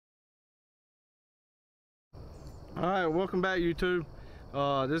All right, welcome back, YouTube.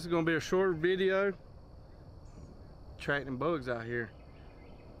 This is gonna be a short video. Attracting bugs out here.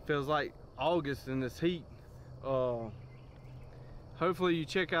 Feels like August in this heat. Hopefully you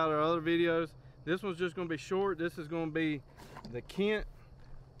check out our other videos. This one's just gonna be short. This is gonna be the Kent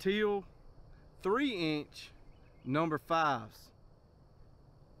Teal 3-inch number 5s.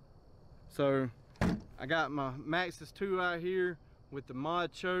 So I got my Maxus 2 out here with the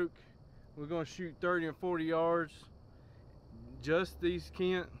mod choke. We're gonna shoot 30 and 40 yards, just these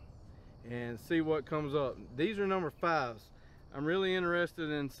Kent, and see what comes up. These are number 5s. I'm really interested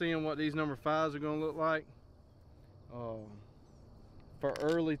in seeing what these number 5s are gonna look like for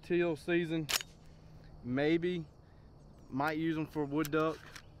early teal season. Maybe might use them for wood duck.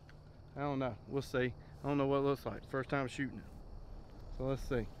 I don't know, we'll see. I don't know what it looks like, first time shooting it, so let's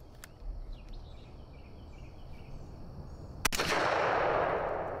see.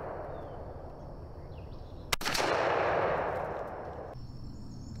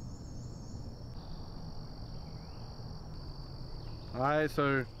 All right,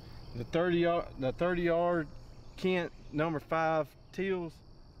 so the 30 yard Kent number 5 teals,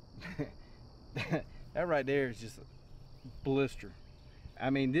 that right there is just a blister. I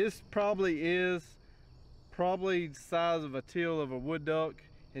mean, this probably is the size of a teal of a wood duck.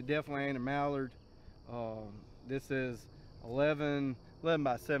 It definitely ain't a mallard. This is 11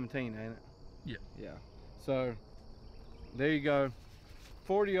 by 17, ain't it? Yeah. So there you go,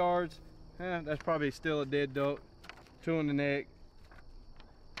 40 yards. That's probably still a dead duck, 2 in the neck.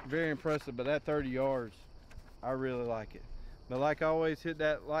 Very impressive, but that 30 yards, I really like it. But like always, hit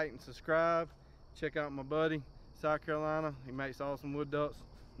that like and subscribe. Check out my buddy, South Carolina. He makes awesome wood ducks.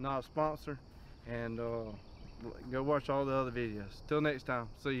 Not a sponsor. And go watch all the other videos. Till next time,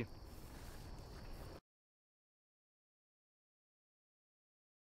 see you.